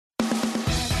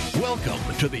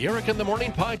Welcome to the Eric in the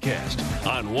Morning podcast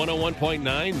on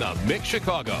 101.9 The Mix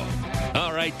Chicago.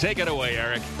 All right, take it away,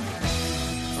 Eric.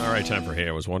 All right, time for Hey,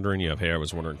 I Was Wondering. You have Hey, I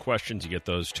Was Wondering questions. You get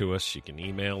those to us. You can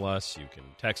email us. You can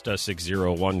text us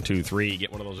 60123. You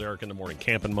get one of those Eric in the Morning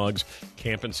camping mugs.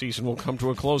 Camping season will come to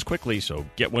a close quickly, so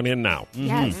get one in now.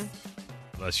 Yes.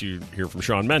 Unless you hear from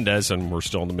Shawn Mendes, and we're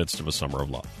still in the midst of a summer of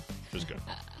love, which is good.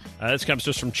 This comes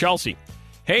to us from Chelsea.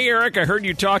 Hey, Eric, I heard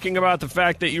you talking about the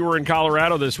fact that you were in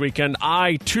Colorado this weekend.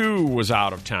 I, too, was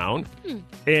out of town.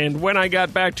 And when I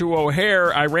got back to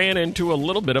O'Hare, I ran into a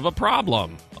little bit of a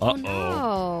problem. Uh-oh.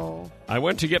 No. I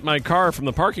went to get my car from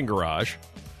the parking garage,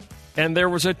 and there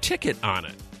was a ticket on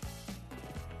it.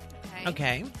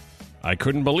 Okay. I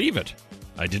couldn't believe it.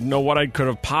 I didn't know what I could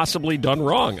have possibly done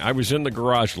wrong. I was in the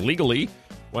garage legally.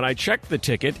 When I checked the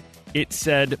ticket, it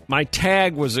said my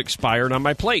tag was expired on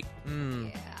my plate.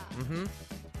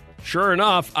 Sure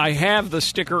enough, I have the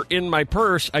sticker in my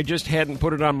purse. I just hadn't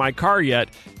put it on my car yet,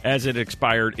 as it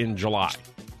expired in July.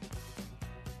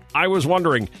 I was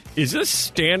wondering, is this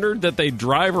standard that they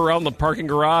drive around the parking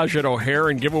garage at O'Hare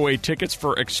and give away tickets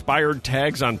for expired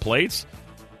tags on plates?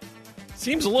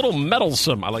 Seems a little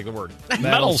meddlesome. I like the word.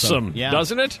 Meddlesome, yeah.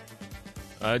 Doesn't it?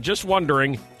 Just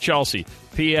wondering, Chelsea.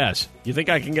 P.S. You think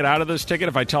I can get out of this ticket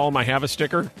if I tell them I have a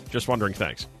sticker? Just wondering,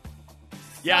 thanks.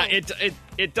 Yeah,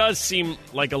 it does seem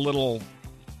like a little,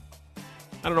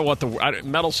 I don't know what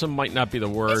meddlesome might not be the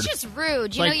word. It's just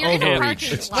rude. You like know, you're in a overreach.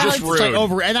 parking It's lot. just rude. It's like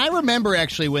over. And I remember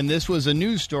actually when this was a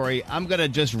news story, I'm going to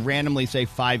just randomly say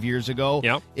 5 years ago.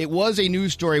 Yeah. It was a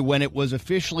news story when it was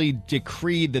officially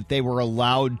decreed that they were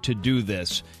allowed to do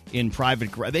this in private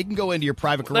garage. They can go into your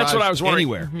private garage That's what I was wondering.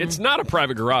 anywhere. It's not a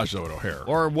private garage, though, at O'Hare.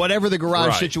 Or whatever the garage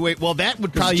Right. situation. Well, that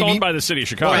would 'Cause probably it's owned be by the city of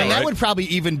Chicago, Well, and that right? would probably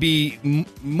even be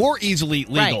more easily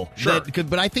legal. Right. Sure.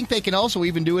 But I think they can also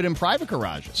even do it in private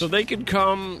garages. So they could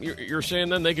come, you're saying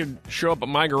then they could show up at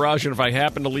my garage, and if I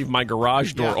happen to leave my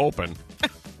garage door Yeah. open,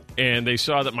 and they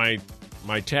saw that my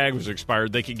tag was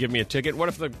expired, they could give me a ticket? What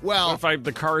if the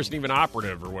car isn't even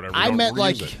operative or whatever? I Don't meant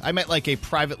reuse it? like a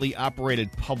privately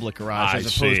operated public garage I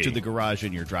as opposed see. to the garage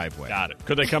in your driveway. Got it.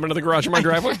 Could they come into the garage in my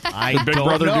driveway? I Could Big don't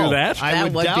Brother know. do that? I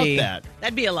would doubt that.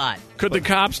 That'd be a lot. Could the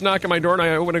cops knock on my door and I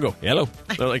open and go, hello?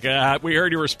 They're like, we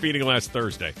heard you were speeding last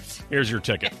Thursday. Here's your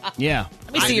ticket. Yeah.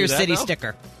 Let me I see do your that city now?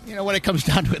 sticker. You know, when it comes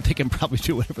down to it, they can probably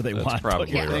do whatever they That's want.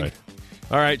 probably don't you think? right.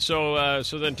 All right, so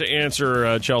then to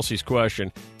answer Chelsea's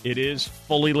question, it is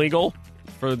fully legal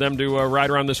for them to ride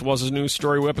around. This was a news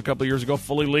story whip a couple of years ago.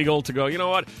 Fully legal to go, you know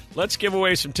what? Let's give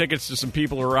away some tickets to some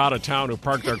people who are out of town who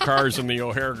parked their cars in the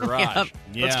O'Hare garage. Yep. Let's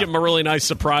Yeah. give them a really nice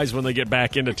surprise when they get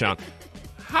back into town.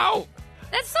 How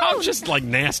That's just like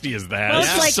nasty is that? Well, It's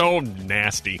it's just like- so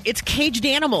nasty. It's caged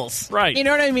animals. Right. You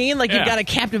know what I mean? Like Yeah. you've got a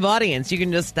captive audience. You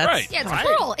can just, that's Right. Yeah, it's Right.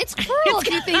 cruel. It's cruel if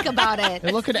you think about it.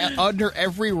 They're looking at under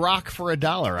every rock for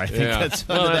 $1. I think Yeah. that's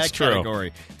Well, under that's that true.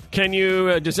 category. Can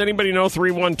you, does anybody know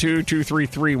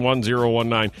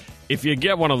 312-233-1019? If you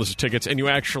get one of those tickets and you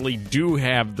actually do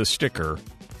have the sticker,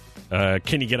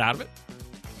 can you get out of it?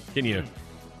 Can you?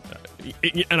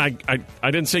 And I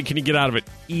didn't say can you get out of it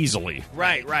easily.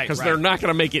 Right. Because they're not going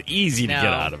to make it easy to No.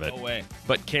 get out of it. No way.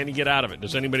 But can you get out of it?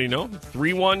 Does anybody know?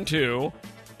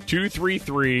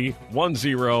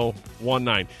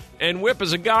 312-233-1019. And Whip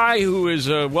is a guy who is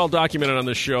well documented on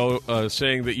this show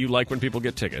saying that you like when people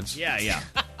get tickets. Yeah.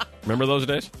 Remember those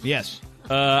days? Yes.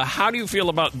 How do you feel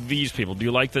about these people? Do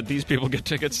you like that these people get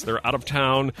tickets? They're out of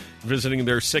town visiting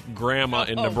their sick grandma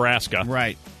in Nebraska.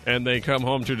 Right. And they come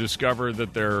home to discover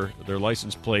that their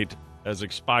license plate has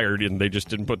expired and they just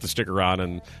didn't put the sticker on.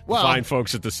 And Well- fine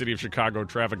folks at the City of Chicago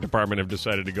Traffic Department have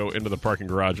decided to go into the parking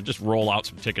garage and just roll out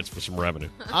some tickets for some revenue.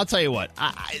 I'll tell you what.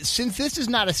 Since this is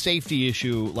not a safety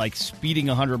issue, like speeding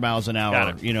 100 miles an Got hour,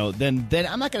 it. you know, then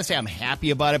I'm not going to say I'm happy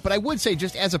about it, but I would say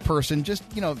just as a person, just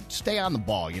stay on the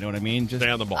ball. You know what I mean? Just Stay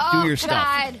on the ball. do Oh, your stuff.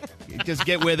 God. Just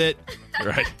get with it.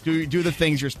 Right. Do the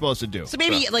things you're supposed to do. So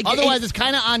maybe like Otherwise, it's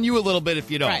kind of on you a little bit if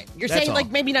you don't. right. You're That's saying all. like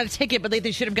maybe not a ticket, but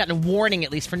they should have gotten a warning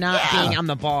at least for not being on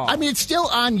the ball. I mean, it's still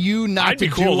on you not I'd to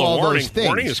be cool do with a all warning. those things.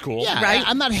 Warning is cool. Yeah, Right.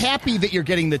 I'm not happy that you're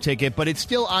getting the ticket, but it's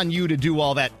still on you to do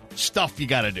all that stuff you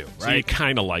got to do. So you Right?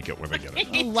 kind of like it when they get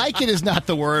it. Like it is not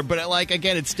the word, but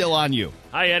again, it's still on you.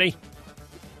 Hi, Eddie.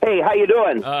 Hey, how you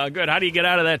doing? Good. How do you get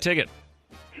out of that ticket?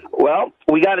 Well,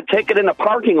 we got a ticket in the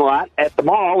parking lot at the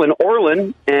mall in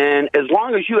Orland, and as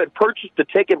long as you had purchased the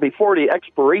ticket before the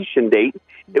expiration date,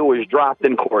 it was dropped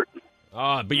in court.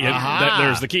 But Aha.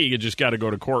 there's the key. You just got to go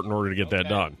to court in order to get that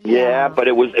done. Yeah, but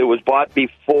it was bought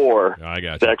before I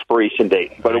got the you. expiration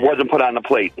date, but it wasn't put on the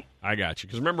plate. I got you.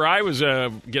 Because remember, I was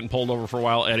getting pulled over for a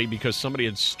while, Eddie, because somebody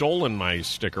had stolen my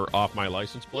sticker off my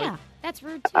license plate. Yeah, That's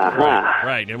rude, too.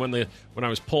 Right. And when I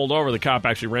was pulled over, the cop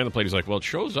actually ran the plate. He's like, well, it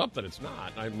shows up that it's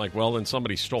not. And I'm like, well, then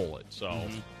somebody stole it. So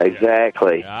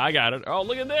Exactly. yeah, I got it. Oh,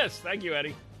 look at this. Thank you,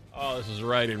 Eddie. Oh, this is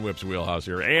right in Whip's wheelhouse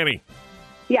here. Annie,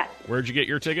 Yes, where'd you get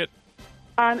your ticket?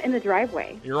 in the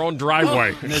driveway. Your own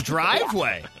driveway. In the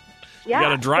driveway. Yeah,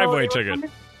 got a driveway so they were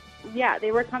ticket.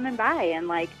 They were coming by and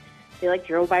they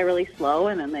drove by really slow,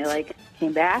 and then they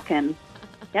came back and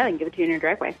they can give it to you in your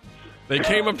driveway. They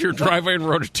came up to your driveway and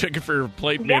wrote a ticket for your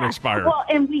plate being expired. Well,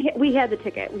 and we had the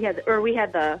ticket. We had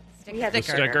the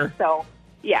Sticker. So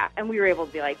yeah, and we were able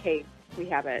to be like, hey, we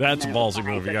have it. That's a And then it was ballsy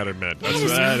fine. move, you got to admit.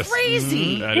 That is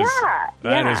crazy. That is, Yeah,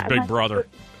 that yeah. is Big Brother.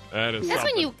 That is That's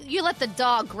something. when you let the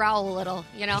dog growl a little,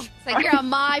 you know? It's like, you're on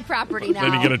my property now.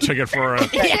 Then you get a ticket for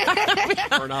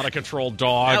an out-of-control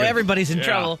dog. Now everybody's in Yeah,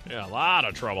 trouble. Yeah, a lot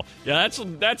of trouble. Yeah,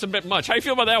 that's a bit much. How you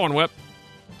feel about that one, Whip?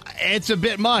 It's a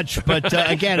bit much, but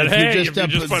again, But if hey, you just,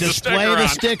 if you just put the display sticker the on,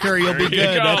 sticker, you'll there be you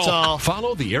good. go. That's all.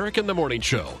 Follow the Eric in the Morning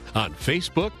Show on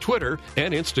Facebook, Twitter,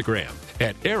 and Instagram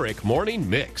at Eric Morning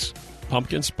Mix.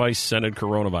 Pumpkin spice scented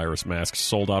coronavirus masks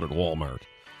sold out at Walmart.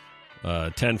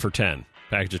 10 for 10.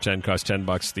 Package of 10 cost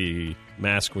 $10. The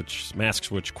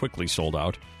masks which quickly sold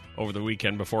out over the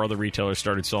weekend before other retailers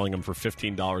started selling them for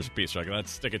 $15 a piece. So like,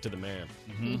 let's stick it to the man.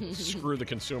 Screw the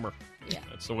consumer. Yeah.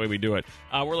 That's the way we do it.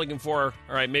 We're looking for,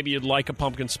 all right, maybe you'd like a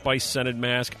pumpkin spice scented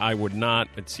mask. I would not.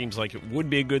 It seems like it would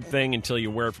be a good thing until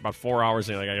you wear it for about 4 hours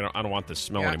and you're like, I don't want this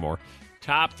smell anymore.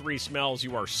 Top 3 smells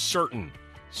you are certain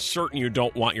you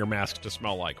don't want your mask to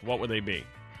smell like. What would they be?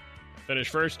 Finish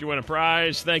first, you win a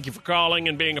prize. Thank you for calling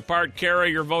and being a part. Kara,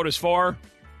 your vote is for?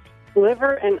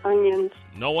 Liver and onions.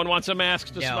 No one wants a mask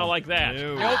to No. smell like that.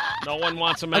 No. Nope. No one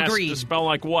wants a mask Agreed. to smell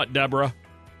like what, Deborah?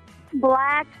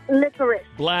 Black licorice.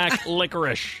 Black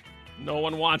licorice. No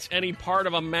one wants any part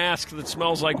of a mask that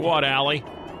smells like what, Allie?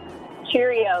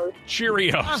 Cheerios.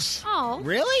 Cheerios. Oh,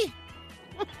 Really?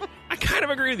 I kind of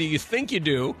agree with you. You think you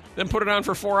do, then put it on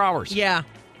for 4 hours. Yeah.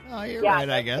 Oh, you're Yeah, right,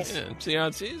 I guess. Yeah, see how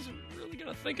it's really going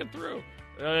to think it through.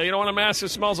 You don't want a mask that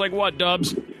smells like what,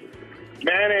 Dubs?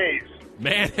 Mayonnaise.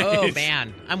 Mayonnaise. Oh,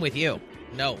 man. I'm with you.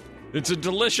 No. It's a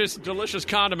delicious, delicious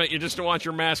condiment. You just don't want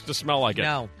your mask to smell like it.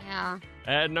 No. yeah.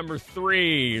 At number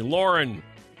 3, Lauren.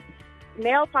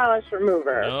 Nail polish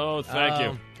remover. Oh, thank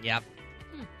you. Yep.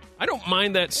 I don't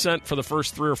mind that scent for the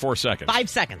first 3 or 4 seconds. 5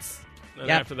 seconds. And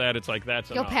Yep. after that, it's like, that's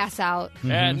You'll enough. pass out.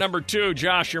 At number 2,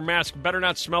 Josh, your mask better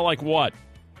not smell like what?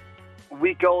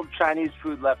 Week-old Chinese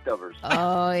food leftovers.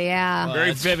 Oh, yeah.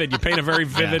 Very vivid. You paint a very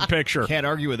vivid picture. Can't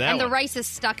argue with that And the one. rice is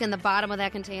stuck in the bottom of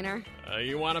that container.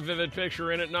 You want a vivid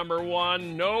picture in at number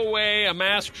 1. No way a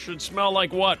mask should smell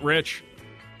like what, Rich?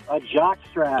 A jock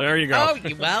strap. There you go. Oh,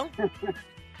 well.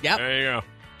 Yep. There you go.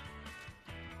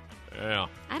 Yeah.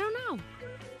 I don't know.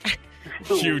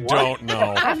 You don't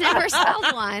know. I've never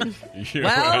smelled one.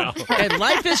 Well, and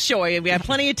life is short. We have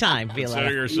plenty of time, consider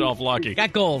Vila. yourself lucky.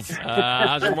 Got goals.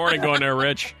 How's your morning going there,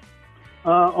 Rich?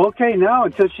 Okay, now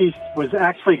until she was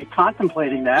actually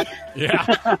contemplating that. Yeah.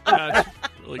 That's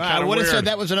really I kind of would have weird. said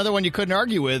that was another one you couldn't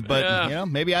argue with, but Yeah.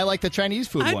 maybe I like the Chinese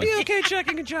food one. okay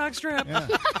checking a jockstrap.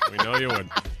 We know you would.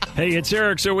 Hey, it's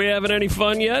Eric. So we having any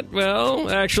fun yet? Well,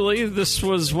 actually, this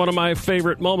was one of my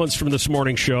favorite moments from this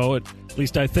morning show. At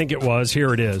least I think it was.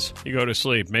 Here it is. You go to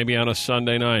sleep, maybe on a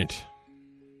Sunday night,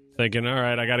 thinking, all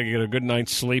right, I got to get a good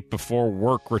night's sleep before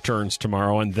work returns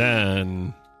tomorrow. And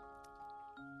then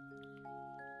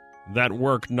that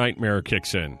work nightmare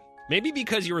kicks in. Maybe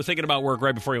because you were thinking about work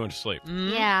right before you went to sleep.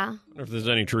 Yeah. I wonder if there's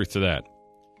any truth to that.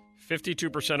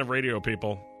 52% of radio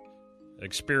people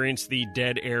experience the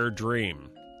dead air dream.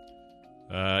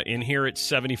 In here, it's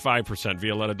 75%.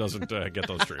 Violetta doesn't get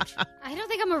those dreams. I don't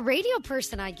think I'm a radio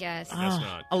person, I guess. Guess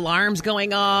not. Alarms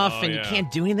going off, Oh, and yeah. you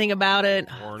can't do anything about it.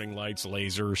 Warning lights,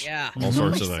 lasers. Yeah. All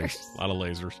sorts of things. A lot of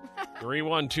lasers.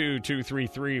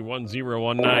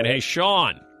 312-233-1019. Hey,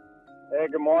 Sean, Hey,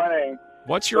 good morning.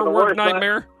 what's your For the work worst,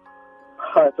 nightmare?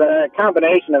 It's a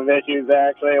combination of issues,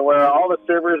 actually, where all the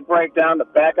servers break down, the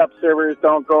backup servers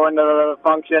don't go into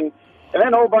function, and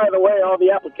then, oh, by the way, all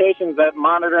the applications that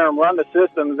monitor and run the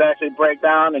systems actually break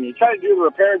down, and you try to do the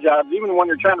repair jobs, even when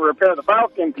you're trying to repair the file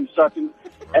skim construction,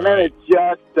 and then it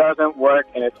just doesn't work,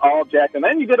 and it's all jacked. And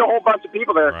then you get a whole bunch of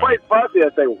people that are Right. quite fussy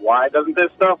that say, why doesn't this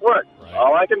stuff work? Right.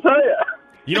 All I can tell you.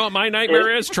 You know what my nightmare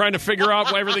is? Trying to figure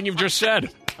out everything you've just said.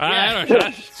 I'm I an can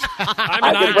IT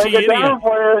break it down idiot.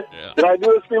 for you. Yeah. Did I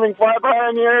do a screaming flyby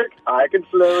on here? I can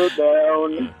slow it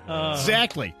down.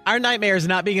 Exactly. Our nightmare is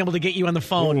not being able to get you on the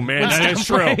phone. Oh, man, when that stuff is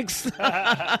true. breaks.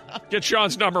 Get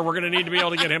Sean's number. We're going to need to be able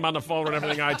to get him on the phone when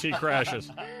everything IT crashes.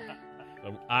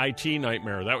 The IT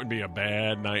nightmare. That would be a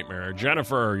bad nightmare.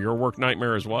 Jennifer, your work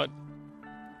nightmare is what?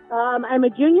 I'm a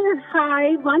junior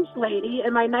high lunch lady,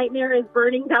 and my nightmare is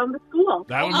burning down the school.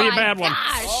 That would be a bad one.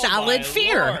 Solid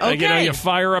fear. Like, you know, Okay. you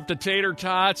fire up the tater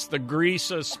tots, the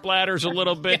grease splatters a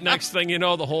little bit. Next thing you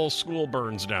know, the whole school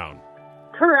burns down.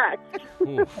 Correct.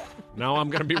 Oof. Now I'm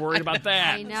going to be worried about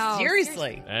that. I know.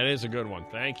 Seriously. That is a good one.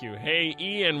 Thank you. Hey,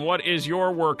 Ian, what is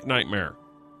your work nightmare?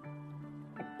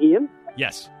 Ian?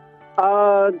 Yes.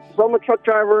 So I'm a truck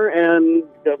driver, and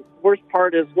the worst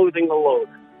part is losing the load.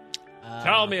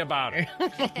 Tell me about it.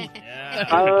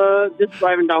 Just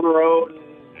driving down the road and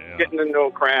Yeah. getting into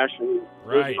a crash and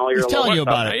Right. losing all your He's telling load. you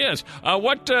about it. Yes.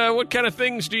 What kind of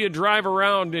things do you drive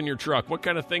around in your truck? What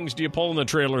kind of things do you pull in the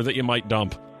trailer that you might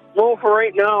dump? Well, for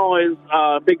right now is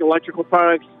big electrical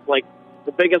products. Like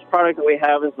the biggest product that we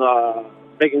have is a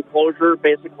big enclosure.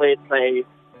 Basically, it's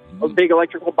a big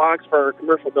electrical box for a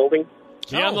commercial building.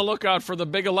 Be on the lookout for the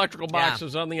big electrical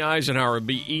boxes on the Eisenhower. It'd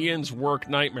be Ian's work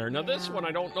nightmare. Now, this one,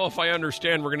 I don't know if I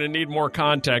understand. We're going to need more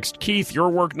context. Keith, your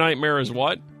work nightmare is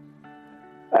what?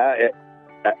 I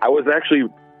was actually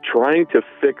trying to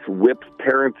fix Whip's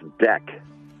parents' deck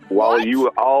while you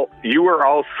were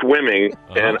all swimming,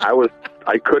 and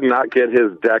I could not get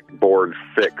his deck board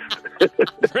fixed.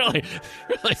 Really?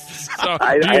 So,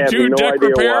 I do you have do no deck idea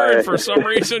repair, why. and for some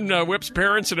reason, Whip's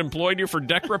parents had employed you for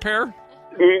deck repair?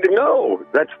 No,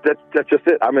 that's just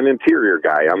it. I'm an interior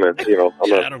guy. I'm a I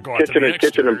don't go out to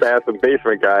kitchen the and bath and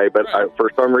basement guy. But Right. for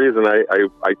some reason,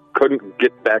 I couldn't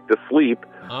get back to sleep.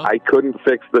 Huh? I couldn't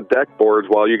fix the deck boards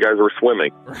while you guys were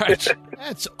swimming. Right.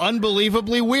 That's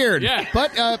unbelievably weird. Yeah.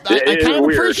 But I It kind is of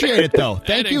weird. appreciate it, though.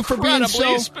 Thank And you for being incredibly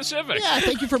so specific. Yeah,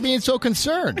 thank you for being so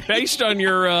concerned. Based on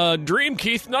your dream,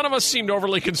 Keith, none of us seemed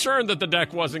overly concerned that the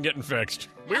deck wasn't getting fixed.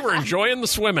 We were enjoying the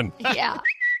swimming. Yeah.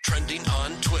 Trending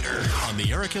on Twitter on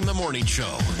the Eric in the Morning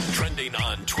Show. Trending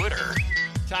on Twitter.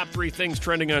 Top 3 things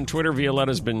trending on Twitter.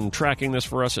 Violetta's been tracking this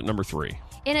for us at number 3.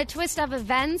 In a twist of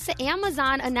events,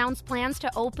 Amazon announced plans to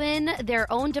open their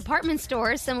own department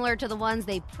stores similar to the ones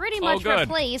they pretty much good.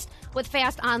 replaced with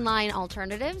fast online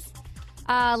alternatives.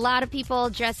 A lot of people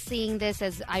just seeing this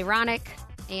as ironic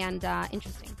and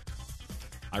interesting.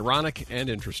 Ironic and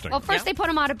interesting. Well, first they put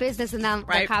them out of business, and then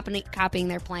Right. they're copying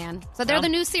their plan. So they're the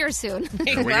new Sears soon.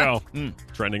 There we go.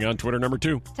 Trending on Twitter, number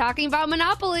 2. Talking about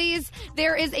monopolies,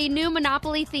 there is a new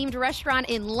Monopoly-themed restaurant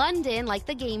in London, like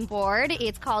the game board.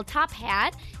 It's called Top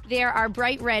Hat. There are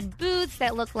bright red booths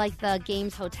that look like the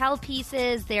game's hotel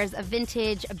pieces. There's a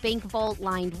vintage bank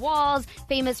vault-lined walls,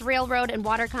 famous railroad and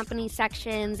water company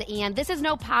sections, and this is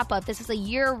no pop-up. This is a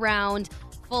year-round,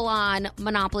 full-on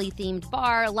Monopoly-themed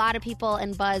bar. A lot of people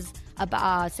and buzz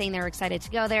saying they're excited to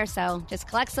go there, so just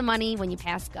collect some money when you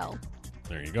pass go.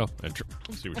 There you go. And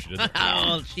see what she did there.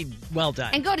 Oh, well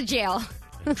done. And go to jail.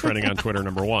 And trending on Twitter,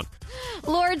 number 1.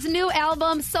 Lord's new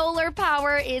album, Solar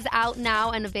Power, is out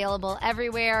now and available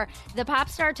everywhere. The pop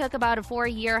star took about a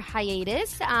 4-year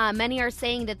hiatus. Many are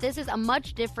saying that this is a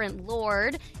much different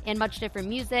Lorde and much different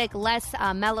music, less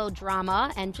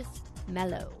melodrama and just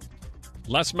mellow.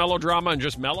 Less melodrama and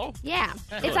just mellow? Yeah.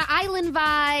 It's an island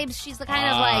vibes. She's the kind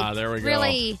of like there we go.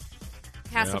 really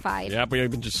pacified. Yep,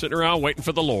 we've been just sitting around waiting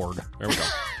for the Lord. There we go.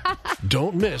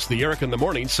 Don't miss the Eric in the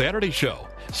Morning Saturday show.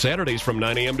 Saturdays from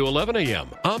 9 a.m. to 11 a.m.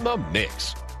 on The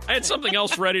Mix. I had something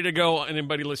else ready to go,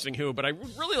 anybody listening who, but I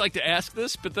would really like to ask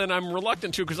this, but then I'm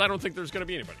reluctant to because I don't think there's going to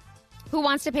be anybody. Who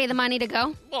wants to pay the money to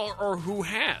go? Well, or who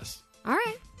has. All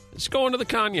right. Let's go into the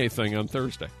Kanye thing on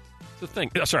Thursday. It's the thing.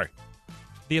 Sorry.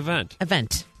 The event.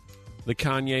 The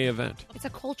Kanye event. It's a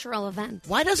cultural event.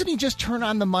 Why doesn't he just turn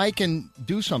on the mic and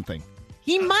do something?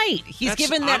 He might. He's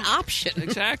given that option.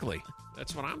 Exactly.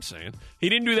 That's what I'm saying. He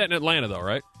didn't do that in Atlanta, though,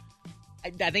 right? I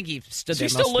think he stood Is there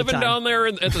he most still of the living time. down there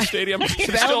at the stadium?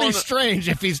 That would be strange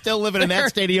if he's still living in that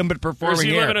stadium but Or is performing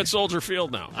he here. living at Soldier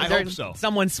Field now? I hope so.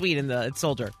 Someone sweet in the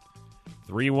Soldier.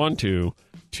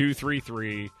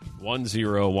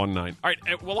 312-233-1019. All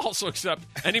right, we'll also accept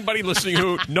anybody listening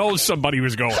who knows somebody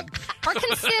who's going. Or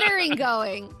considering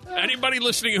going. Anybody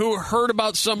listening who heard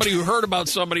about somebody who heard about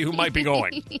somebody who might be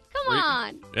going. Come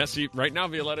on. Yeah, see, right now,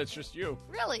 Violetta, it's just you.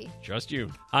 Really? Just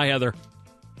you. Hi, Heather.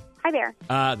 Hi there.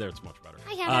 There, it's much better.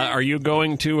 Hi, Heather. Are you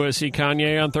going to see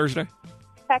Kanye on Thursday?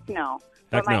 Heck no.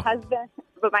 Heck but my no. husband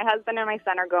and my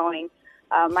son are going.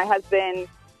 My husband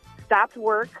stopped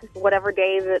work whatever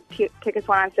day the tickets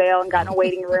went on sale and got in a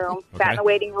waiting room. Sat in a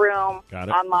waiting room Got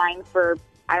it. online for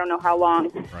I don't know how long.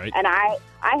 Right. And I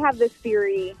have this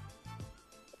theory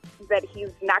that he's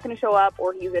not going to show up,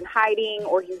 or he's in hiding,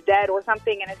 or he's dead, or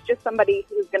something, and it's just somebody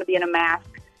who's going to be in a mask.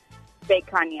 Fake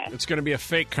Kanye. It's going to be a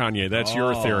fake Kanye. That's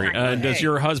your Oh, theory. And does hey.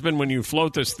 your husband, when you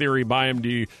float this theory by him,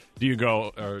 do you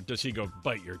go, or does he go,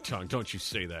 bite your tongue? Don't you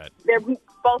say that.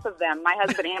 both of them. My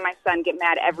husband and my son get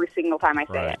mad every single time I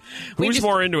say Right. it. Who's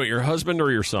more into it, your husband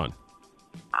or your son?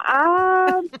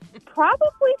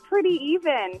 Probably pretty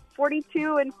even.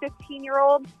 42 and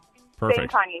 15-year-old. Same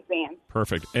Perfect. Kanye fans.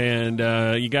 Perfect. And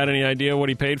you got any idea what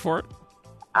he paid for it?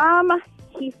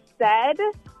 He said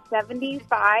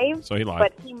 75. So he lied.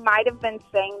 But he might have been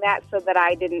saying that so that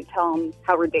I didn't tell him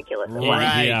how ridiculous it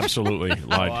was. He absolutely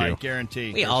lied to you. I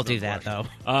guarantee. We all do that, though.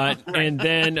 And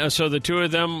then, so the two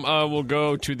of them will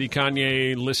go to the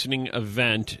Kanye listening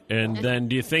event. And then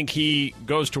do you think he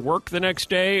goes to work the next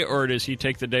day, or does he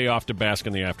take the day off to bask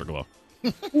in the afterglow?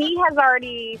 He has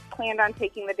already planned on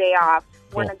taking the day off.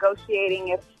 We're Cool. negotiating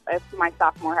if my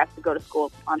sophomore has to go to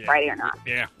school on Friday or not.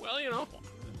 Yeah. Well,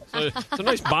 it's a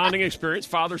nice bonding experience,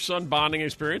 father-son bonding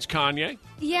experience. Kanye.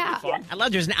 Yeah. I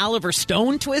love there's an Oliver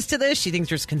Stone twist to this. She thinks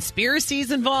there's conspiracies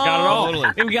involved. Got it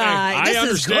all. You got, Hey, this I is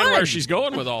understand good. where she's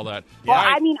going with all that. Well,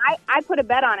 I mean, I put a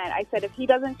bet on it. I said if he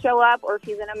doesn't show up or if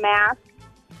he's in a mask,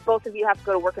 both of you have to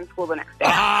go to work and school the next day.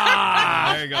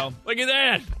 There you go. Look at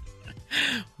that.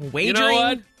 Wagering. You know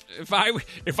what?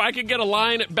 If I could get a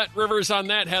line at Bet Rivers on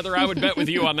that, Heather, I would bet with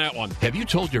you on that one. Have you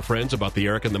told your friends about the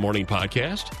Eric in the Morning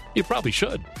podcast? You probably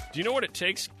should. Do you know what it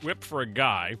takes, Whip, for a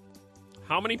guy?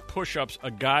 How many push-ups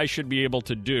a guy should be able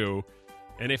to do?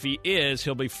 And if he is,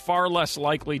 he'll be far less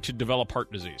likely to develop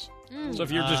heart disease. So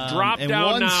if you're just drop in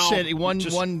down one now, city,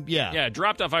 just- yeah. yeah,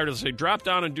 drop down. If I were to say drop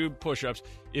down and do push-ups,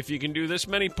 if you can do this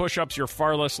many push-ups, you're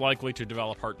far less likely to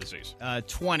develop heart disease.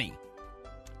 20.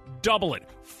 Double it,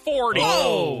 40.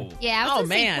 Oh, Yeah. I was Oh, gonna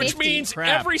say man. 50. Which means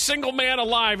Crap. every single man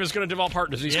alive is going to develop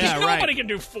heart disease because Yeah, right. nobody can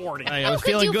do 40. I Who was could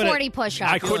feeling do good. 40 push-ups?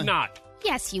 I could not.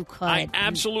 Yes, you could. I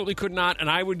absolutely could not, and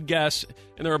I would guess,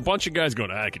 and there are a bunch of guys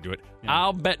going, I could do it.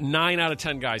 I'll bet 9 out of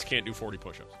 10 guys can't do 40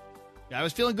 push-ups. I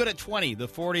was feeling good at 20. The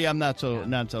 40, I'm not so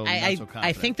confident.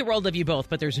 I think the world of you both,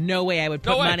 but there's no way I would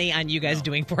put No way. money on you guys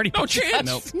doing 40 No push-ups.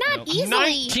 chance. Nope. Not easily.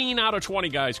 19 out of 20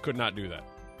 guys could not do that.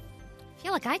 I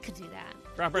feel like I could do that.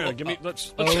 Drop it in. Give me.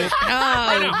 Let's Oh,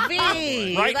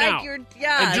 V. Right like now. You're,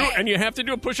 yeah. and you have to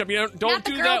do a push-up. You don't Not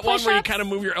the do girl that one where you push-ups? kind of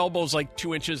move your elbows like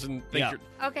 2 inches and think Yeah. you're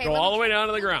Okay. go let all me the way try. down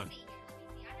to the Let me ground. see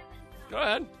here. Go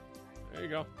ahead. There you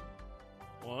go.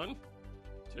 1,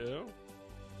 2,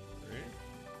 3.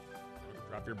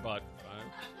 Drop your butt.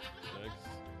 5, 6,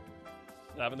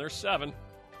 7. There's 7.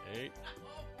 8,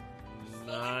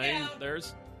 9.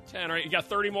 There's 10. All right, you got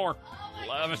 30 more.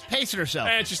 11. Pacing herself.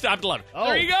 And she stopped at 11. Oh.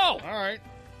 There you go. All right.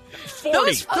 40.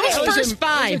 Those first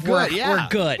 5 were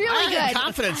good. Really I had good.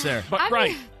 confidence there. But I'm-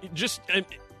 right, just I'm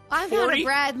 40? out of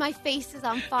breath. My face is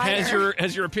on fire.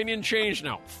 has your opinion changed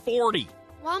now? 40.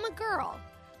 Well, I'm a girl.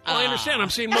 Well, I understand. I'm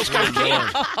saying most guys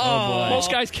can't. Oh, boy. Most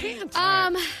guys can't.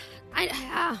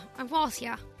 Well,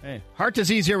 yeah. Hey, heart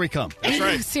disease, here we come. That's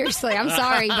right. Seriously, I'm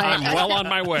sorry, but I'm well on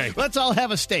my way. Let's all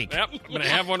have a steak. Yep, I'm going to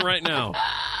have one right now.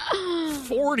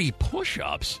 40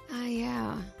 push-ups.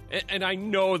 Yeah. And I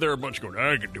know there are a bunch going,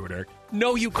 I could do it, Eric.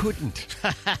 No, you couldn't.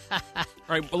 All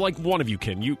right, well, like one of you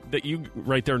can. You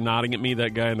right there nodding at me,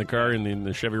 that guy in the car, in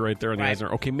the Chevy right there, and the guys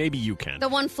are, okay, maybe you can. The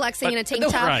one flexing in a tank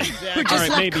But- top. Right. Who just All right,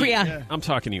 left maybe. Korea. I'm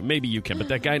talking to you. Maybe you can. But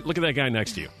that guy, look at that guy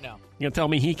next to you. No. You going to tell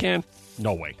me he can?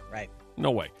 No way. Right.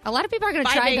 No way. A lot of people are going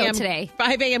to 5 try though a.m. today.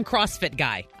 5 a.m. CrossFit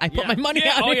guy. I put my money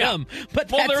Yeah, on oh, yeah. him.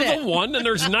 But Well, that's there's it. the one, and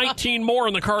there's 19 more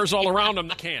in the cars all around him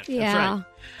that can't. That's Yeah. right.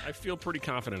 I feel pretty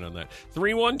confident on that.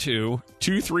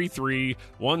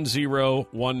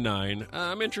 312-233-1019.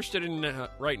 I'm interested in,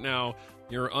 right now,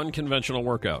 your unconventional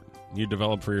workout you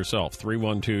develop for yourself.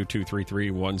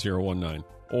 312-233-1019.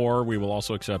 Or we will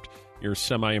also accept your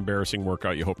semi-embarrassing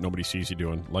workout you hope nobody sees you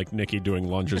doing, like Nikki doing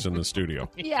lunges in the studio.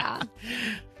 Yeah.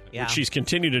 Yeah. Which she's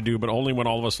continued to do, but only when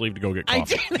all of us leave to go get I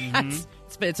coffee. did.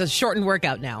 It's a shortened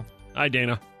workout now. Hi,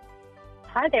 Dana.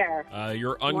 Hi there.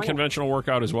 Your unconventional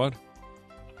workout is what?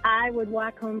 I would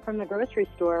walk home from the grocery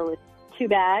store with 2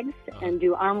 bags and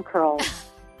do arm curls.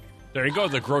 There you go,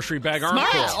 the grocery bag arm Yeah.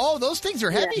 curl. Oh, those things are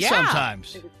heavy Yeah.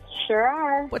 sometimes. Sure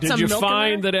are. Put Did some you milk in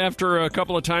find there? that after a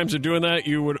couple of times of doing that,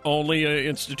 you would only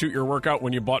institute your workout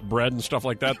when you bought bread and stuff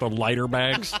like that, the lighter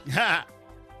bags?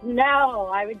 No,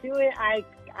 I would do it. I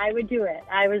would do it.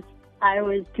 I was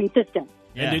consistent.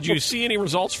 Yeah. And did you see any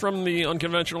results from the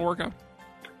unconventional workout?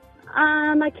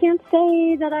 I can't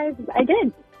say that I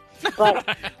did,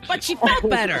 but But she felt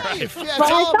better. Yeah, it's But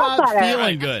I all felt about better.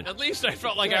 feeling good. At least I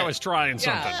felt like I was trying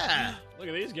something. Yeah. Look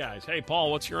at these guys. Hey,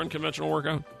 Paul, what's your unconventional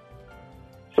workout?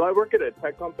 So I work at a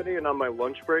tech company, and on my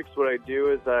lunch breaks, what I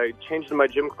do is I change into my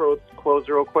gym clothes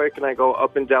real quick, and I go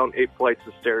up and down 8 flights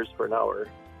of stairs for an hour.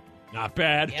 Not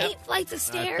bad. 8 flights of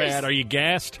Not stairs. bad. Are you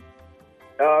gassed?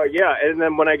 Yeah, and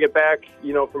then when I get back,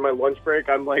 from my lunch break,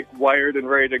 I'm like wired and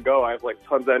ready to go. I have like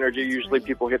tons of energy. Usually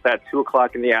people hit that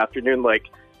 2:00 in the afternoon, like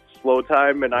slow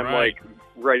time, and I'm like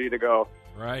ready to go.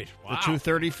 Right. Wow. The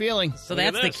 2:30 feeling. So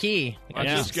that's the key. Watch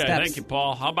this guy. Thank you,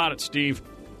 Paul. How about it, Steve?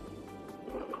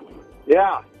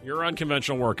 Yeah. Your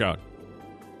unconventional workout.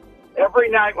 Every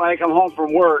night when I come home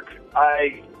from work,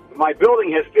 my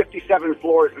building has 57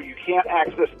 floors, but you can't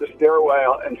access the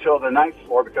stairwell until the 9th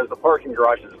floor because the parking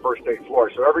garage is the first 8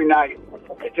 floors. So every night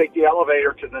I take the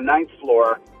elevator to the 9th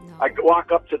floor. I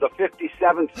walk up to the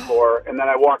 57th floor, and then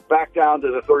I walk back down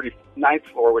to the 39th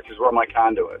floor, which is where my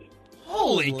condo is.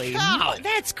 Holy cow.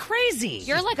 That's crazy.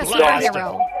 You're like a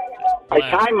superhero. I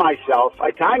time myself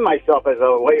as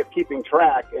a way of keeping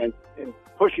track and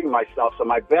pushing myself. So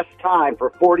my best time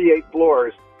for 48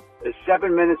 floors is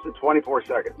 7 minutes and 24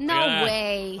 seconds. No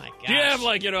way. Do you have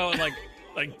like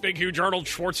big, huge Arnold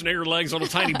Schwarzenegger legs on a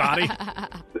tiny body?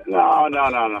 No.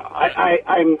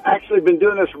 I'm actually been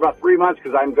doing this for about 3 months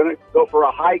because I'm going to go for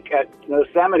a hike at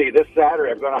Yosemite this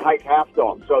Saturday. I'm going to hike Half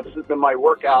Dome. So this has been my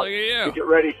workout to get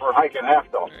ready for hiking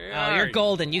Half Dome. Oh, you're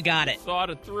golden. You got it. Thought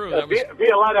it through.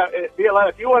 Violetta,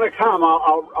 if you want to come,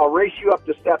 I'll race you up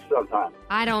the steps sometime.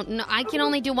 I don't know. I can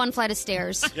only do one flight of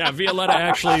stairs. Yeah, Violetta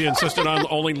actually insisted on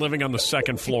only living on the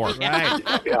 2nd floor.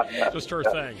 Right. Just her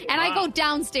thing. And I go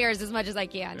downstairs as much as I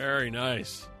can. Very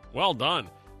nice. Well done.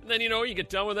 And then, you get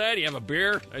done with that, you have a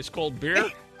beer, ice cold beer,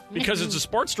 because it's a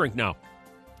sports drink now.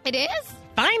 It is?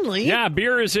 Finally. Yeah,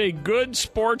 beer is a good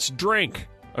sports drink,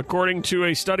 according to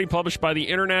a study published by the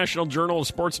International Journal of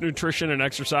Sports Nutrition and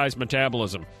Exercise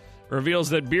Metabolism. It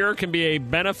reveals that beer can be a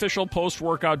beneficial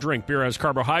post-workout drink. Beer has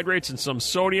carbohydrates and some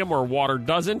sodium where water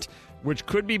doesn't, which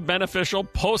could be beneficial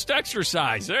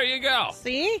post-exercise. There you go.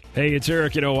 See? Hey, it's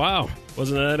Eric. Wow.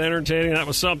 Wasn't that entertaining? That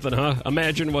was something, huh?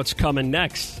 Imagine what's coming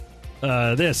next.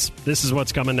 This is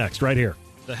what's coming next right here.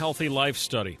 The Healthy Life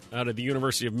Study out of the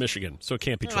University of Michigan. So it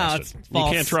can't be trusted. It's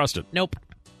false. You can't trust it. Nope.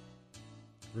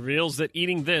 Reveals that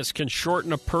eating this can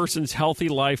shorten a person's healthy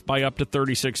life by up to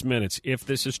 36 minutes. If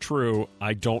this is true,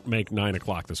 I don't make 9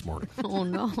 o'clock this morning. Oh,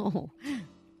 no.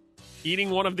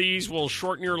 Eating one of these will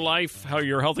shorten your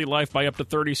healthy life by up to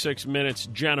 36 minutes.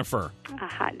 Jennifer. A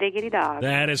hot diggity dog.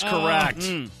 That is correct.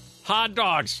 Hot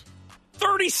dogs.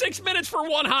 36 minutes for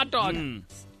one hot dog.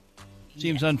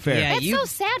 Seems unfair. Yeah, that's so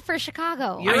sad for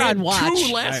Chicago. You're I on had watch.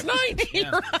 2 last night.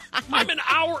 I'm an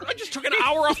hour. I just took an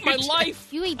hour off my life.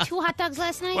 You ate 2 hot dogs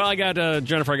last night? Well, I got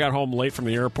Jennifer. I got home late from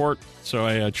the airport, so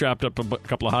I chopped up a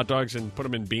couple of hot dogs and put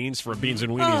them in beans for a beans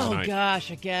and weenies Oh, night.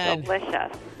 gosh, again.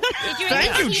 Delicious.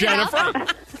 Thank you, Jennifer.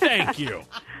 Thank you.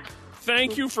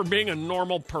 Thank you for being a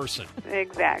normal person.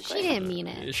 Exactly. She didn't mean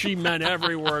it. She meant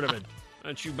every word of it. Why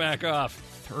don't you back off?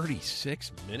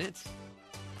 36 minutes?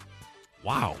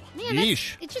 Wow. Man,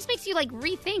 it just makes you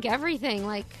rethink everything,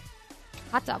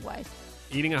 hot dog wise.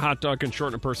 Eating a hot dog can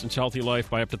shorten a person's healthy life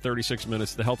by up to 36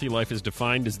 minutes. The healthy life is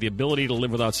defined as the ability to live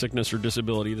without sickness or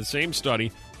disability. The same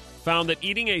study found that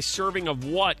eating a serving of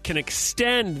what can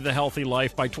extend the healthy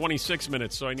life by 26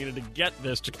 minutes. So I needed to get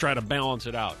this to try to balance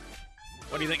it out.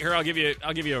 What do you think? Here, I'll give you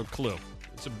a clue.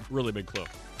 It's a really big clue.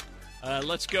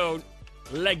 Let's go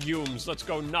legumes. Let's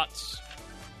go nuts.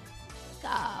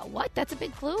 What? That's a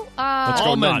big clue? Let's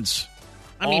go nuts.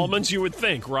 Almonds, you would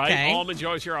think, right? Okay. Almonds, you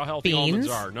always hear how healthy Beans. almonds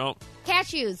are. No.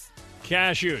 Cashews.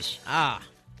 Cashews. Ah.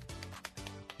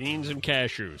 Beans and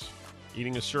cashews.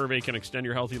 Eating a survey can extend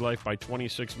your healthy life by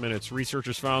 26 minutes.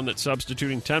 Researchers found that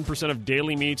substituting 10% of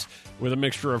daily meats with a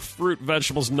mixture of fruit,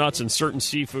 vegetables, nuts, and certain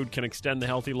seafood can extend the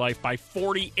healthy life by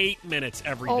 48 minutes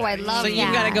every day. Oh, I love So that.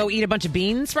 you've got to go eat a bunch of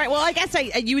beans, right? Well, I guess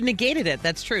you negated it.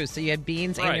 That's true. So you had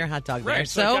beans and your hot dog there. Right,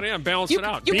 so I gotta balance it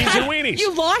out. you Beans and weenies.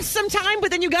 You lost some time, but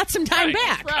then you got some time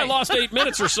back. I lost 8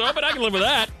 minutes or so, but I can live with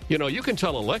that. You can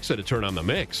tell Alexa to turn on the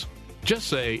mix. Just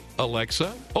say,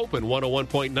 Alexa, open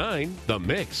 101.9 The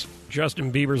Mix.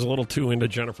 Justin Bieber's a little too into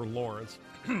Jennifer Lawrence.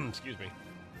 Excuse me.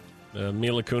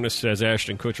 Mila Kunis says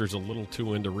Ashton Kutcher's a little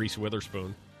too into Reese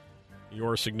Witherspoon.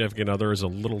 Your significant other is a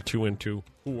little too into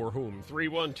who or whom.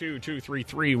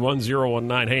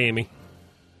 312-233-1019. Hey, Amy.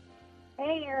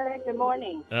 Hey, Eric. Good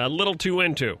morning. A little too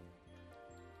into.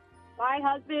 My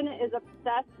husband is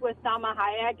obsessed with Salma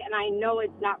Hayek, and I know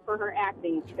it's not for her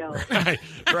acting skills. Right.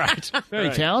 Very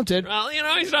Right. talented. Well,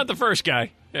 he's not the first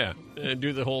guy. Yeah.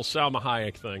 Do the whole Salma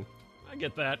Hayek thing. I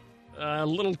get that. A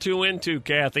little too into,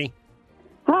 Kathy.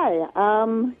 Hi.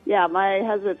 Yeah, my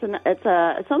husband.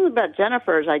 It's something about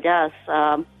Jennifer's, I guess.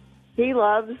 He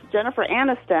loves Jennifer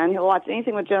Aniston. He'll watch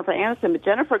anything with Jennifer Aniston. But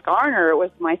Jennifer Garner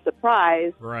was my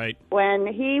surprise. Right. When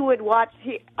he would watch,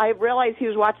 I realized he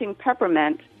was watching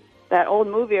Peppermint, that old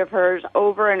movie of hers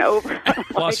over and over.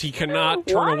 Plus, he cannot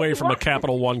turn away from a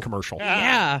Capital One commercial.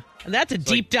 Yeah. And that's a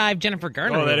deep dive Jennifer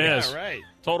Garner. Oh, that movie. is. right.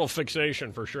 Total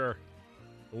fixation for sure.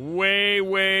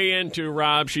 Way into,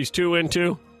 Rob. She's too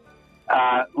into.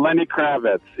 Lenny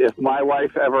Kravitz. If my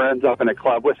wife ever ends up in a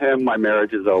club with him, my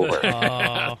marriage is over.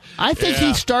 I think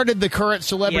he started the current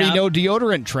celebrity no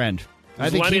deodorant trend. I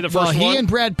think Lenny the first he one? and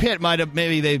Brad Pitt might have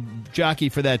they jockey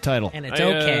for that title. And it's I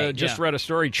okay. just read a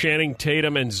story. Channing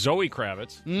Tatum and Zoe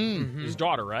Kravitz, his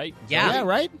daughter, right? Yeah,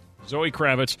 right. Zoe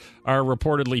Kravitz are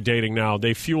reportedly dating now.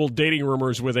 They fueled dating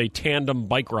rumors with a tandem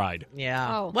bike ride.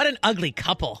 Yeah. Oh. What an ugly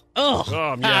couple. Ugh.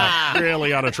 Yeah,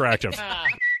 really unattractive.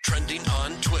 Trending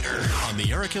on Twitter on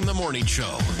the Eric in the Morning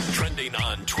Show. Trending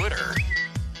on Twitter.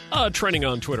 Trending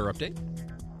on Twitter update.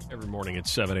 Every morning at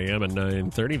 7 a.m. and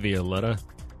 9:30, Violetta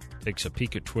takes a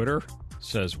peek at Twitter,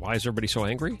 says, why is everybody so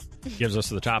angry? Gives us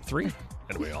the top three,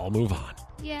 and we all move on.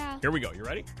 Yeah. Here we go. You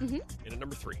ready? Mm-hmm. In at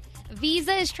number 3.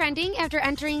 Visa is trending after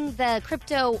entering the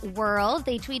crypto world.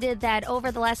 They tweeted that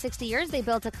over the last 60 years, they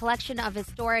built a collection of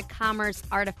historic commerce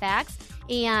artifacts,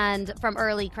 and from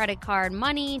early credit card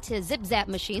money to zip-zap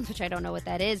machines, which I don't know what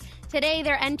that is. Today,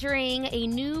 they're entering a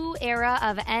new era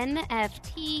of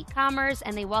NFT commerce,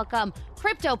 and they welcome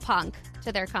CryptoPunk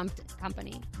to their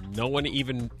company. No one,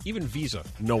 even Visa,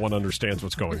 no one understands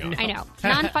what's going on. I know.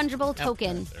 Non-fungible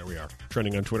token. There we are.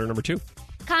 Trending on Twitter, number 2.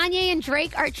 Kanye and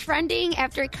Drake are trending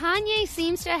after Kanye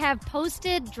seems to have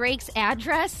posted Drake's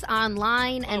address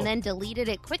online and then deleted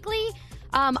it quickly.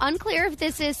 Unclear if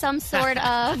this is some sort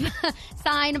of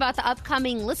sign about the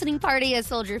upcoming listening party at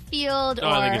Soldier Field. No,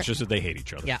 I think it's just that they hate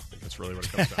each other. Yeah. I think that's really what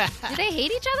it comes down to. Do they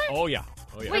hate each other? Oh, yeah.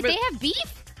 Wait, they have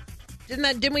beef?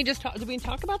 Did we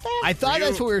talk about that? I thought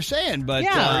that's what we were saying, but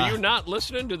Are you not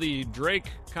listening to the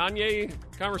Drake-Kanye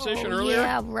conversation earlier?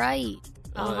 Yeah, right.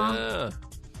 Yeah.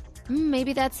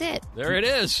 Maybe that's it. There it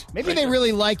is. Maybe they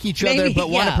really like each other, but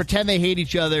want to pretend they hate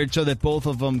each other so that both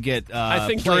of them get. I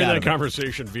think play during out that of it.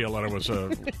 conversation, Violetta was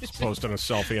posting a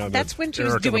selfie on That's the when she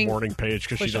was Eric in the doing Morning page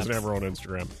because she doesn't push-ups. have her own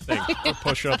Instagram. Or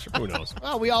push-ups, who knows?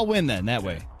 Well, we all win then that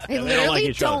way. I they don't literally like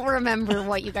each don't other. remember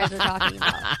what you guys are talking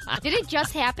about. Did it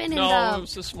just happen in No, it the...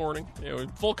 was this morning.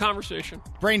 Full conversation.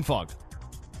 Brain fog.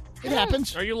 It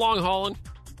happens. Are you long hauling?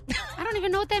 I don't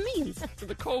even know what that means.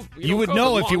 The cove. You would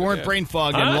know if you weren't brain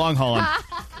fogged and long hauling.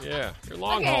 Yeah, you're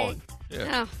long Okay. hauling.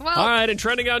 Yeah. Oh, well, All right, and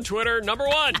trending on Twitter, number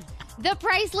 1. the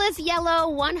priceless yellow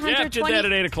 120... Yeah, did that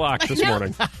at 8 o'clock this No.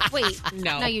 morning. Wait,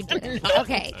 no, you didn't.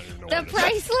 Okay. The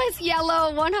priceless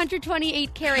yellow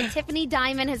 128-carat Tiffany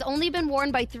diamond has only been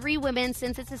worn by 3 women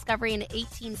since its discovery in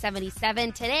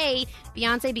 1877. Today,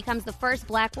 Beyonce becomes the first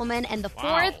black woman and the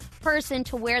 4th person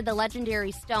to wear the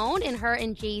legendary stone in her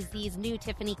and Jay-Z's new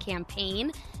Tiffany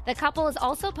campaign. The couple is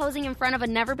also posing in front of a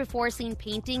never-before-seen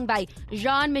painting by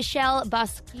Jean-Michel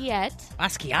Basquiat.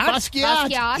 Basquiat.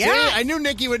 Yeah. See, I knew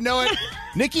Nikki would know it.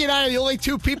 Nikki and I are the only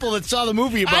 2 people that saw the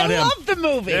movie about him. I love the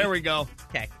movie. There we go.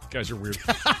 Okay. You guys are weird.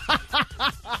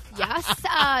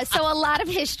 Yes. So a lot of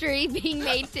history being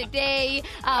made today.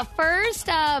 First,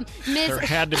 Miss... There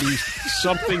had to be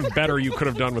something better you could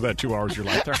have done with that 2 hours of your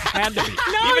life. There had to be.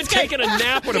 No, Even taking a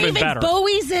nap would have been David better.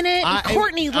 Bowie's in it. And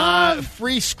Courtney Love.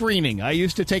 Free screening. I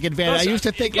used to take advantage. I used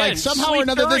to think Again, somehow or sleep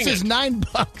another during this is it. $9.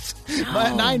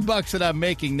 $9 that I'm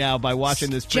making now by watching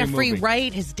this free Jeffrey movie.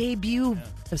 Wright, his debut.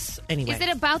 Anyway. Is it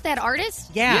about that artist?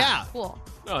 Yeah. Cool.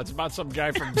 No, it's about some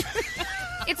guy from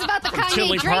It's about the from Kanye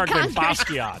Tinley Drake Park named concert.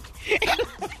 Basquiat.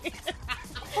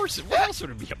 Of course, what else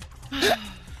would it be about?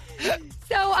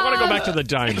 So, I want to go back to the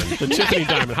diamond, the Tiffany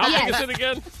diamond. How big Yes. is it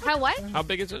again? How what? How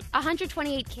big is it?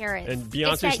 128 carats. And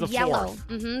Beyonce's it's that the yellow.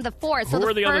 4th. The 4th. Who So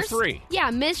are the other first- 3?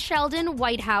 Yeah, Miss Sheldon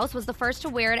Whitehouse was the first to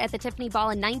wear it at the Tiffany Ball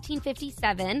in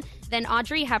 1957. Then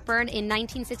Audrey Hepburn in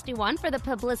 1961 for the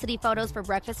publicity photos for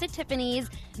Breakfast at Tiffany's.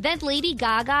 Then Lady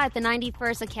Gaga at the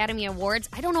 91st Academy Awards.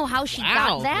 I don't know how she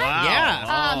got that. Wow.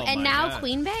 Yeah. And Oh, my now God.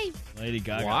 Queen Bey. Lady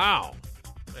Gaga. Wow.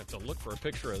 I have to look for a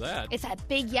picture of that. It's that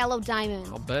big yellow diamond.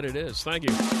 I'll bet it is. Thank you.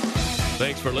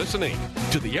 Thanks for listening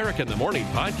to the Eric in the Morning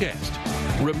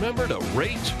podcast. Remember to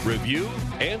rate, review,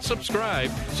 and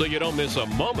subscribe so you don't miss a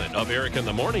moment of Eric in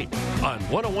the Morning on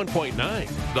 101.9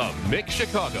 The Mix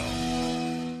Chicago.